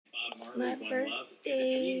It's my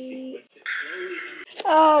birthday.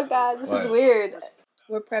 Oh god, this is weird.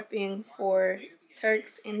 We're prepping for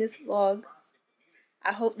Turks in this vlog.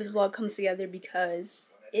 I hope this vlog comes together because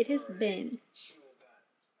it has been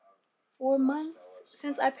 4 months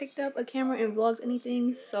since I picked up a camera and vlogged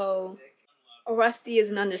anything, so rusty is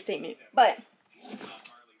an understatement. But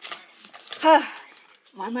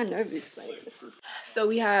why am I nervous? Like, so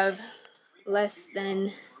we have less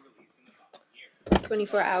than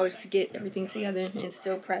 24 hours to get everything together and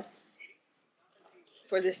still prep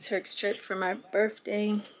for this Turks trip for my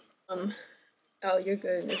birthday. Oh, you're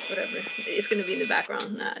good. It's whatever. It's gonna be in the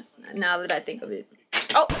background. Now that I think of it.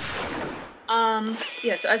 Oh.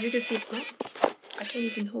 Yeah. So as you can see, I can't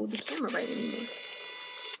even hold the camera right anymore.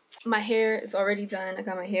 My hair is already done. I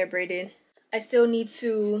got my hair braided. I still need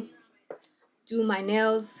to do my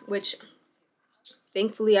nails, which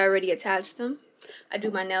thankfully I already attached them. I do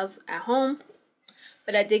my nails at home,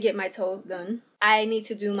 but I did get my toes done. I need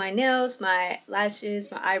to do my nails, my lashes,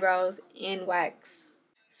 my eyebrows, and wax.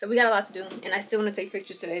 So we got a lot to do, and I still want to take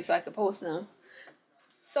pictures today so I could post them.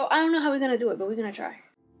 So I don't know how we're gonna do it, but we're gonna try.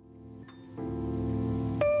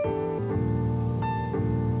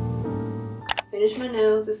 Finished my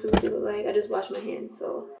nails. This is what they look like. I just washed my hands,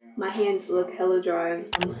 so my hands look hella dry.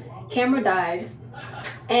 Camera died,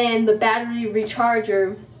 and the battery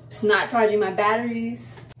recharger is not charging my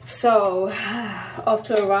batteries. So off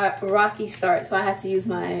to a rocky start. So I had to use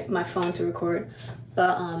my phone to record.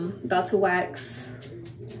 But about to wax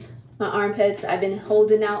my armpits. I've been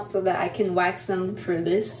holding out so that I can wax them for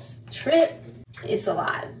this trip. It's a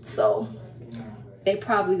lot, so they're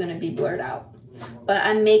probably gonna be blurred out. But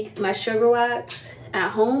I make my sugar wax at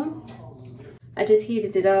home. I just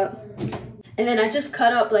heated it up, and then I just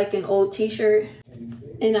cut up like an old t-shirt,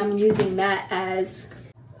 and I'm using that as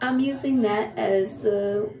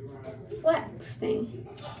the wax thing.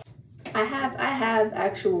 I have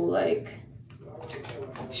actual like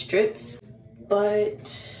strips,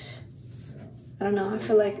 but I don't know, I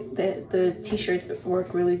feel like the t-shirts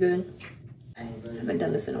work really good. I haven't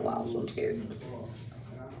done this in a while, so I'm scared.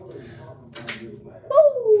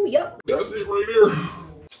 Oh, yep. That's it right there.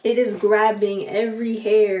 It is grabbing every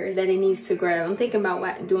hair that it needs to grab. I'm thinking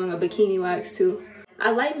about doing a bikini wax too. I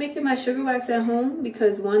like making my sugar wax at home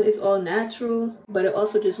because one, it's all natural, but it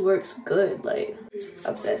also just works good. Like,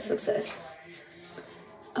 obsessed.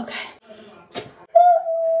 Okay.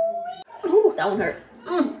 Ooh, that one hurt.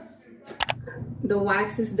 The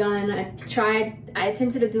wax is done. I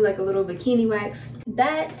attempted to do like a little bikini wax.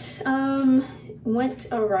 That went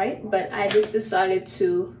alright, but I just decided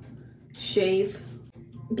to shave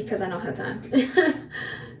because I don't have time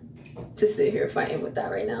to sit here fighting with that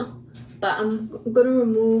right now. But I'm gonna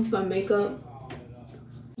remove my makeup.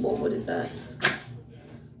 Well, what is that?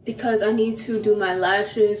 Because I need to do my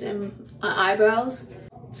lashes and my eyebrows.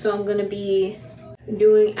 So I'm gonna be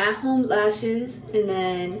doing at-home lashes, and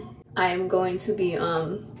then I'm going to be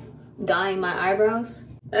dyeing my eyebrows.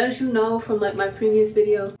 As you know from like my previous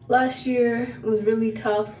video, last year was really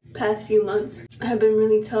tough. Past few months have been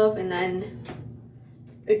really tough, and then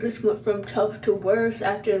it just went from tough to worse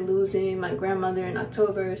after losing my grandmother in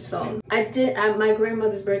October. So my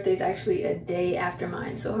grandmother's birthday is actually a day after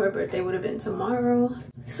mine, so her birthday would have been tomorrow.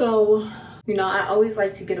 So, you know, I always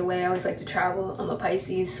like to get away. I always like to travel. I'm a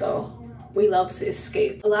Pisces, so we love to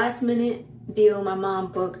escape. A last minute deal, my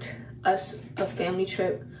mom booked us a family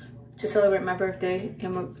trip to celebrate my birthday,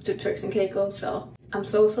 and we're to Turks and Caicos. So I'm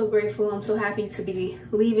so grateful. I'm so happy to be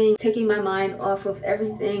leaving, taking my mind off of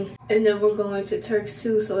everything. And then we're going to Turks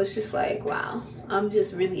too, so it's just like, wow. I'm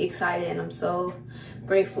just really excited, and I'm so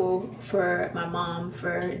grateful for my mom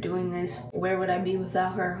for doing this. Where would I be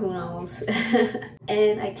without her? Who knows?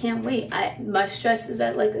 And I can't wait. My stress is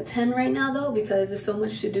at like a 10 right now though, because there's so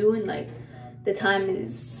much to do, and like the time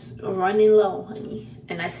is running low, honey.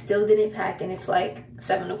 And I still didn't pack, and it's like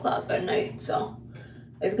 7 o'clock at night, so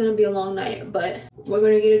it's gonna be a long night, but we're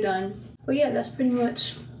gonna get it done. But yeah, that's pretty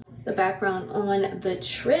much the background on the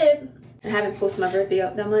trip. I haven't posted my birthday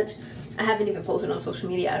up that much. I haven't even posted on social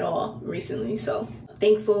media at all recently, so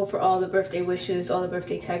thankful for all the birthday wishes, all the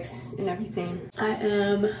birthday texts and everything. I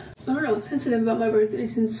am, I don't know, sensitive about my birthday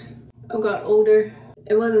since I got older.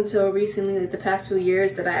 It wasn't until recently, like the past few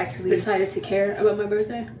years, that I actually decided to care about my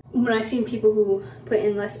birthday. When I seen people who put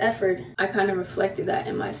in less effort, I kind of reflected that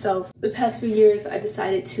in myself. The past few years, I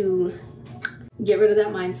decided to get rid of that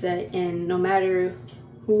mindset, and no matter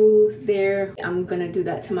who's there, I'm gonna do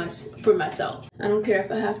that for myself. I don't care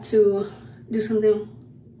if I have to do something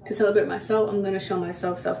to celebrate myself. I'm gonna show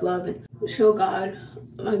myself self-love and show God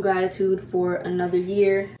my gratitude for another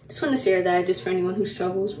year. Just want to share that just for anyone who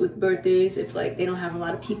struggles with birthdays, if like they don't have a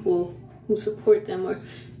lot of people who support them or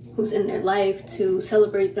who's in their life to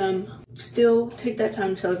celebrate them. Still take that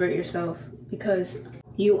time to celebrate yourself, because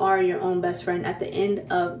you are your own best friend at the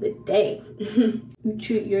end of the day. You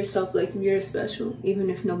treat yourself like you're special, even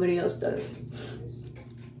if nobody else does.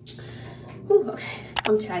 Ooh, okay,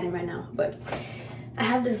 I'm chatting right now, but I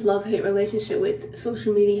have this love-hate relationship with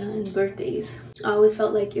social media and birthdays. I always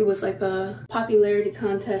felt like it was like a popularity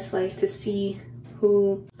contest, like to see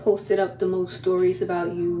who posted up the most stories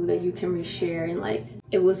about you that you can reshare, and like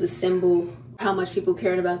it was a symbol how much people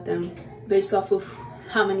cared about them based off of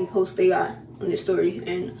how many posts they got on their story.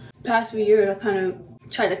 And past few years I kind of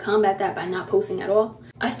tried to combat that by not posting at all.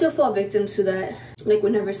 I still fall victim to that, like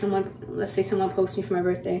whenever someone, let's say someone posts me for my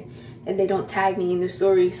birthday and they don't tag me in their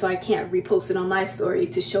story, so I can't repost it on my story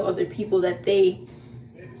to show other people that they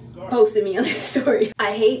posted me on their story.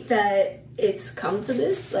 I hate that it's come to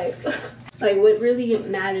this. Like what really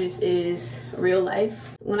matters is real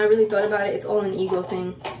life. When I really thought about it, it's all an ego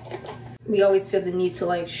thing. We always feel the need to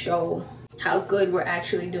like show how good we're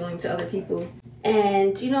actually doing to other people.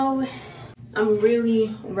 And you know, I'm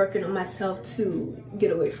really working on myself to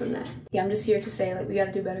get away from that. Yeah, I'm just here to say like we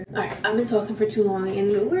gotta do better. All right, I've been talking for too long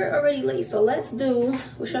and we're already late, so let's do,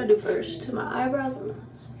 what should I do first? My eyebrows? I'm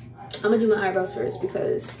gonna do my eyebrows first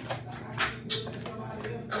because,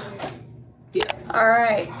 yeah. All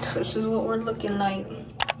right, this is what we're looking like.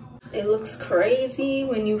 It looks crazy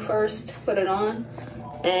when you first put it on,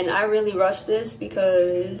 and I really rushed this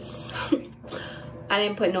because I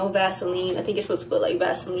didn't put no Vaseline. I think you're supposed to put like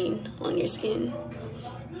Vaseline on your skin.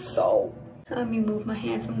 So let me move my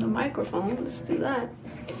hand from the microphone. Let's do that.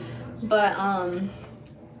 But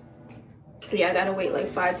yeah, I gotta wait like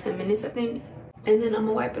 5-10 minutes, I think. And then I'm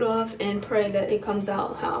gonna wipe it off and pray that it comes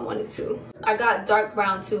out how I want it to. I got dark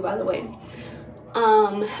brown too, by the way.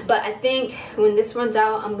 But I think when this runs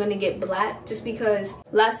out, I'm gonna get black, just because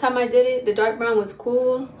last time I did it, the dark brown was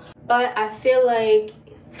cool, but I feel like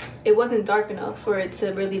it wasn't dark enough for it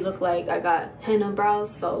to really look like I got henna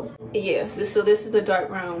brows. So yeah, this is the dark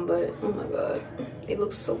brown, but oh my god, it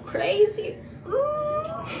looks so crazy.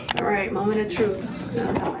 All right, moment of truth. Now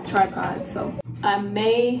I got my tripod, so I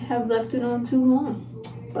may have left it on too long,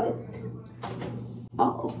 but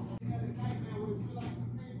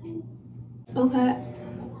okay,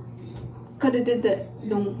 could have did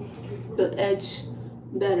the edge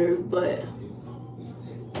better, but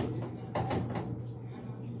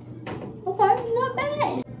okay, not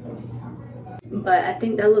bad. But I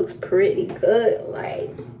think that looks pretty good. Like,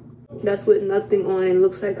 that's with nothing on. It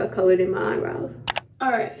looks like I colored in my eyebrows.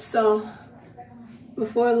 All right, so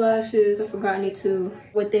before lashes, I forgot I need to,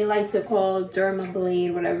 what they like to call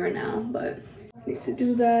dermablade, whatever now, but I need to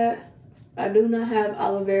do that. I do not have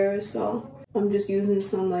aloe vera, so I'm just using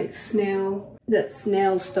some like snail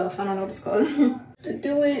stuff, I don't know what it's called, to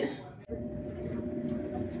do it.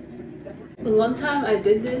 One time I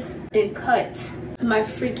did this and cut my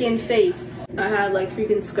freaking face. I had like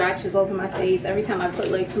freaking scratches all over my face. Every time I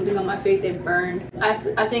put like something on my face, it burned.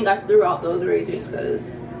 I think I threw out those razors because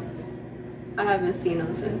I haven't seen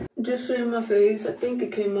them since. Just showing my face, I think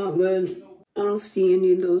it came out good. I don't see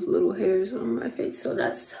any of those little hairs on my face, so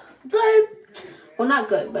that's good. Well, not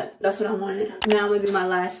good, but that's what I wanted. Now I'm gonna do my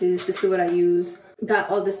lashes. This is what I use. Got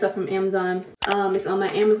all this stuff from Amazon. It's on my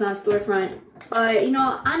Amazon storefront. But you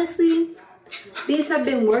know, honestly, these have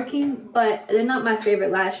been working, but they're not my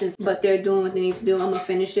favorite lashes, but they're doing what they need to do. I'm gonna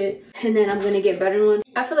finish it and then I'm gonna get better ones.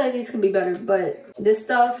 I feel like these could be better, but this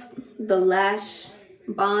stuff, the lash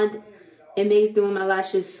bond, it makes doing my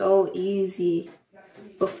lashes so easy.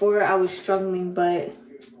 Before I was struggling, but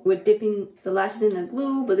with dipping the lashes in the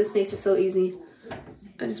glue, but this makes it so easy.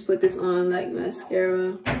 I just put this on like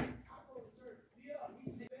mascara.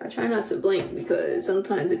 I try not to blink because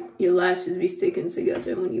sometimes your lashes be sticking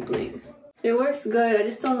together when you blink. It works good. I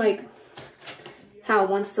just don't like how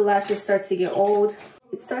once the lashes start to get old,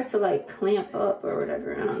 it starts to like clamp up or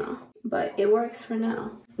whatever. I don't know. But it works for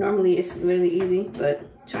now. Normally it's really easy,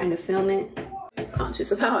 but trying to film it, I'm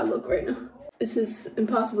conscious of how I look right now. This is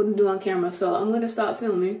impossible to do on camera, so I'm gonna stop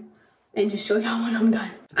filming and just show y'all when I'm done.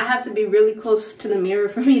 I have to be really close to the mirror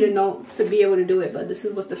for me to know, to be able to do it, but this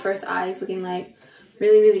is what the first eye is looking like.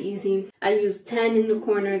 Really, really easy. I use 10 in the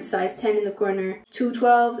corner, size 10 in the corner, 2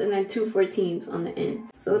 12s, and then 2 14s on the end.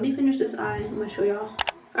 So let me finish this eye. I'm gonna show y'all.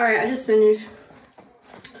 All right, I just finished.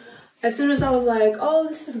 As soon as I was like, oh,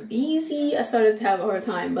 this is easy, I started to have a hard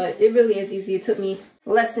time, but it really is easy. It took me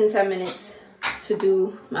less than 10 minutes to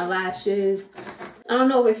do my lashes. I don't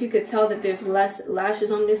know if you could tell that there's less lashes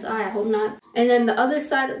on this eye. I hope not. And then the other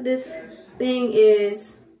side of this thing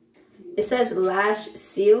is It says lash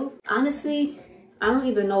seal. Honestly, I don't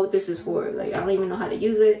even know what this is for. Like, I don't even know how to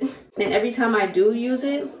use it. And every time I do use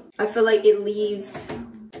it, I feel like it leaves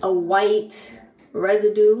a white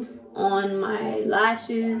residue on my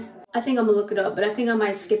lashes. I think I'm gonna look it up, but I think I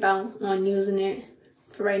might skip out on using it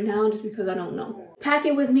for right now just because I don't know. Pack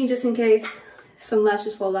it with me just in case some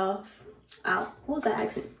lashes fall off. Ow, what was that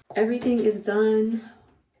accent? Everything is done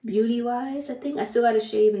beauty-wise, I think. I still gotta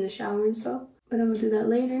shave in the shower and stuff, but I'm gonna do that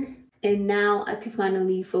later. And now I can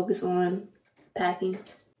finally focus on packing.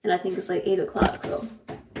 And I think it's like 8 o'clock, so.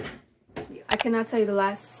 I cannot tell you the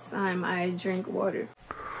last time I drank water.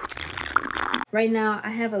 Right now, I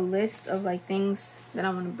have a list of like things that I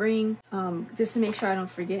want to bring, just to make sure I don't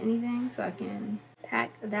forget anything, so I can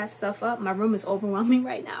pack that stuff up. My room is overwhelming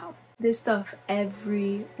right now. There's stuff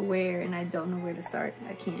everywhere, and I don't know where to start.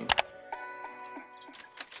 I can't.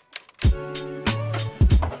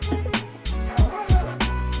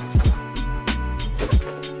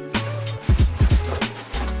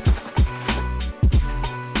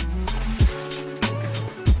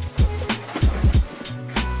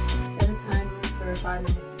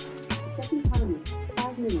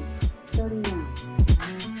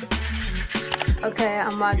 Okay,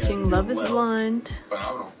 I'm watching Love is Blind.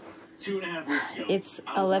 It's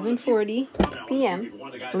 11:40 p.m.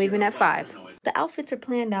 Leaving at 5. The outfits are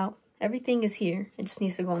planned out. Everything is here. It just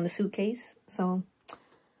needs to go in the suitcase. So,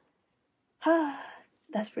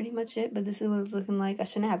 that's pretty much it. But this is what it's looking like. I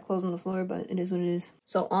shouldn't have clothes on the floor, but it is what it is.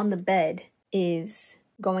 So on the bed is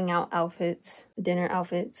going out outfits, dinner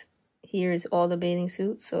outfits. Here is all the bathing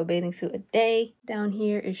suits. So a bathing suit a day. Down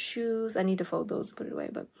here is shoes. I need to fold those and put it away.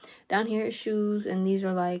 But down here is shoes. And these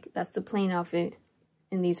are like, that's the plain outfit.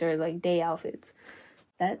 And these are like day outfits.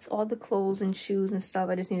 That's all the clothes and shoes and stuff.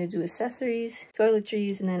 I just need to do accessories,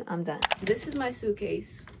 toiletries, and then I'm done. This is my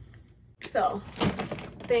suitcase. So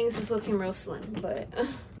things is looking real slim. But I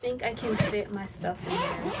think I can fit my stuff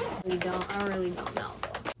in there. I really don't know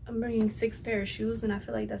though. I'm bringing 6 pairs of shoes and I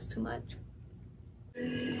feel like that's too much. I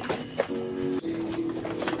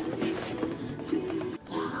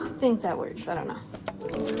think that works. I don't know.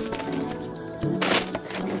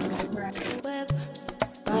 Whip,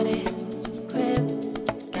 body, crib,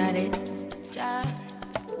 got it, job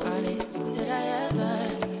on it. Did I ever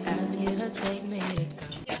ask you to take me to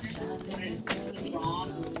go shopping?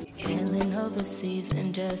 Sailing overseas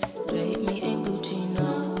and just drape me in Gucci, no.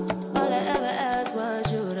 All I ever asked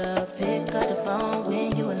was you to pick up the phone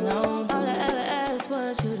when you alone. All I ever asked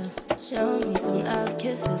was you to show me some love,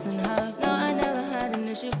 kisses and hugs. No, I never had an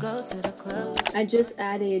issue, go to the club. I just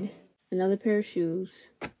added another pair of shoes.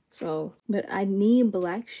 So, but I need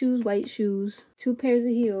black shoes, white shoes, 2 pairs of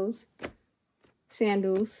heels,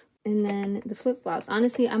 sandals, and then the flip-flops.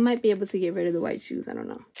 Honestly, I might be able to get rid of the white shoes. I don't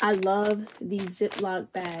know. I love these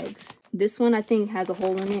Ziploc bags. This one I think has a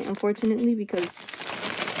hole in it, unfortunately, because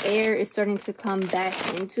air is starting to come back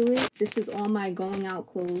into it. This is all my going out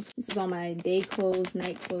clothes. This is all my day clothes,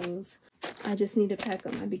 night clothes. I just need to pack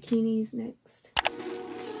up my bikinis next.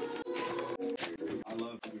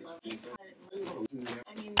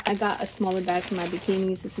 I got a smaller bag for my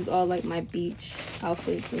bikinis. This is all like my beach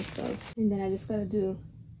outfits and stuff. And then I just gotta do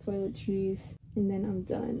toiletries and then I'm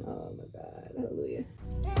done. Oh my God, hallelujah.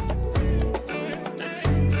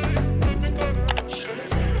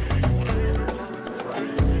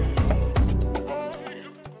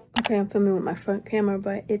 Okay, I'm filming with my front camera,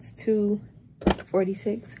 but it's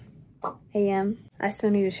 2:46 a.m. I still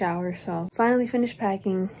need a shower, so finally finished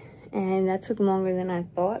packing. And that took longer than I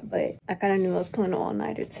thought, but I kind of knew I was pulling an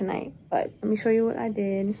all-nighter tonight. But let me show you what I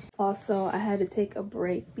did. Also, I had to take a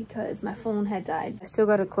break because my phone had died. I still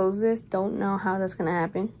got to close this. Don't know how that's going to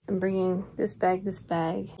happen. I'm bringing this bag,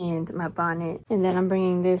 and my bonnet. And then I'm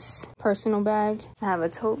bringing this personal bag. I have a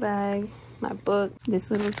tote bag, my book, this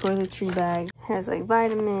little toiletry bag. It has like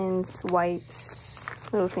vitamins, wipes,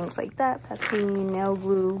 little things like that. Vaseline, nail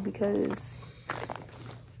glue, because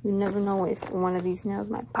you never know if one of these nails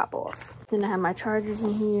might pop off. Then I have my chargers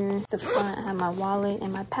in here. The front, I have my wallet,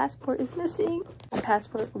 and my passport is missing. My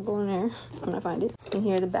passport will go in there when I find it. And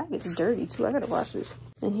here, the bag is dirty too. I gotta wash this.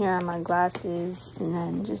 And here are my glasses, and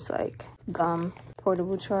then just like gum,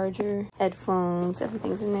 portable charger, headphones,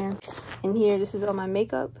 everything's in there. And here, this is all my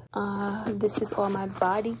makeup. This is all my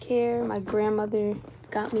body care. My grandmother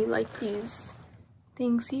got me like these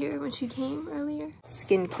things here when she came earlier.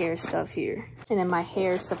 Skincare stuff here. And then my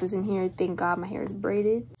hair stuff is in here. Thank God my hair is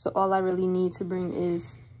braided. So all I really need to bring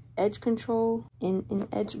is edge control and an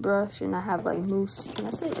edge brush, and I have like mousse, and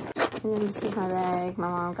that's it. And then this is my bag. My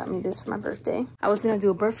mom got me this for my birthday. I was gonna do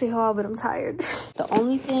a birthday haul, but I'm tired. The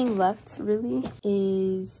only thing left really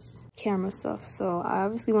is camera stuff. So I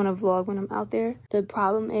obviously want to vlog when I'm out there. The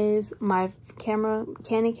problem is my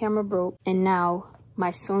Canon camera broke, and now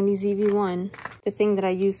my Sony ZV-1, the thing that I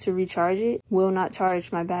use to recharge it, will not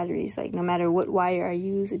charge my batteries. Like, no matter what wire I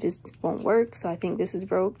use, it just won't work. So I think this is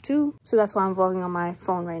broke too. So that's why I'm vlogging on my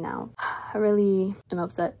phone right now. I really am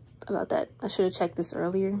upset about that. I should have checked this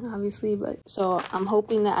earlier, obviously, but so I'm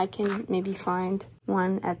hoping that I can maybe find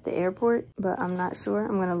one at the airport, but I'm not sure.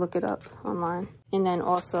 I'm gonna look it up online. And then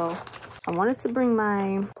also, I wanted to bring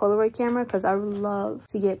my Polaroid camera because I would love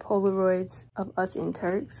to get Polaroids of us in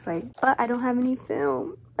Turks, like, but I don't have any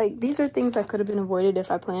film. Like, these are things that could have been avoided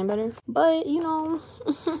if I planned better, but you know,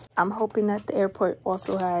 I'm hoping that the airport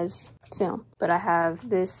also has film. But I have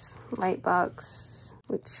this light box,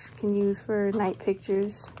 which can use for night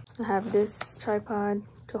pictures. I have this tripod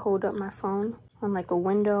to hold up my phone on like a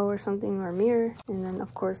window or something, or a mirror, and then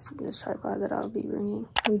of course this tripod that I'll be bringing.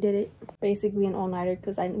 We did it, basically an all-nighter,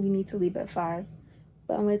 because we need to leave at 5.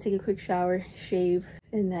 But I'm gonna take a quick shower, shave,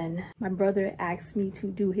 and then my brother asked me to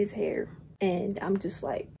do his hair, and I'm just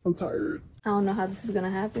like, I'm tired. I don't know how this is gonna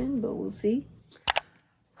happen, but we'll see.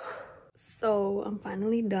 So I'm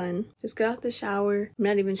finally done. Just got out the shower. I'm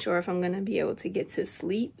not even sure if I'm gonna be able to get to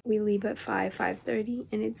sleep. We leave at 5:30,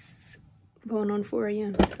 and it's going on 4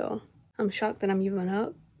 a.m. So I'm shocked that I'm even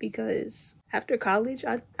up, because after college,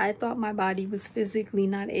 I thought my body was physically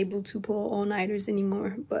not able to pull all-nighters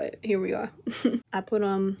anymore, but here we are. I put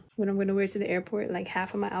on what I'm gonna wear to the airport, like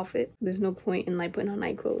half of my outfit. There's no point in like putting on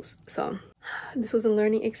night clothes. So this was a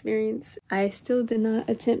learning experience. I still did not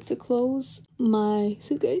attempt to close my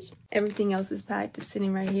suitcase. Everything else is packed. It's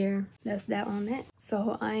sitting right here. That's that on that.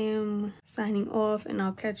 So I am signing off, and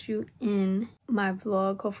I'll catch you in my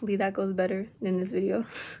vlog. Hopefully that goes better than this video.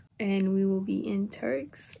 And we will be in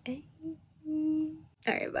Turks. Hey.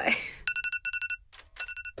 All right, bye.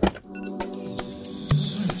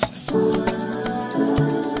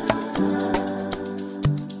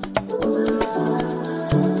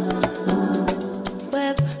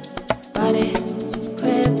 Whip, body,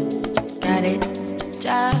 crib, got it,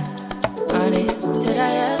 job.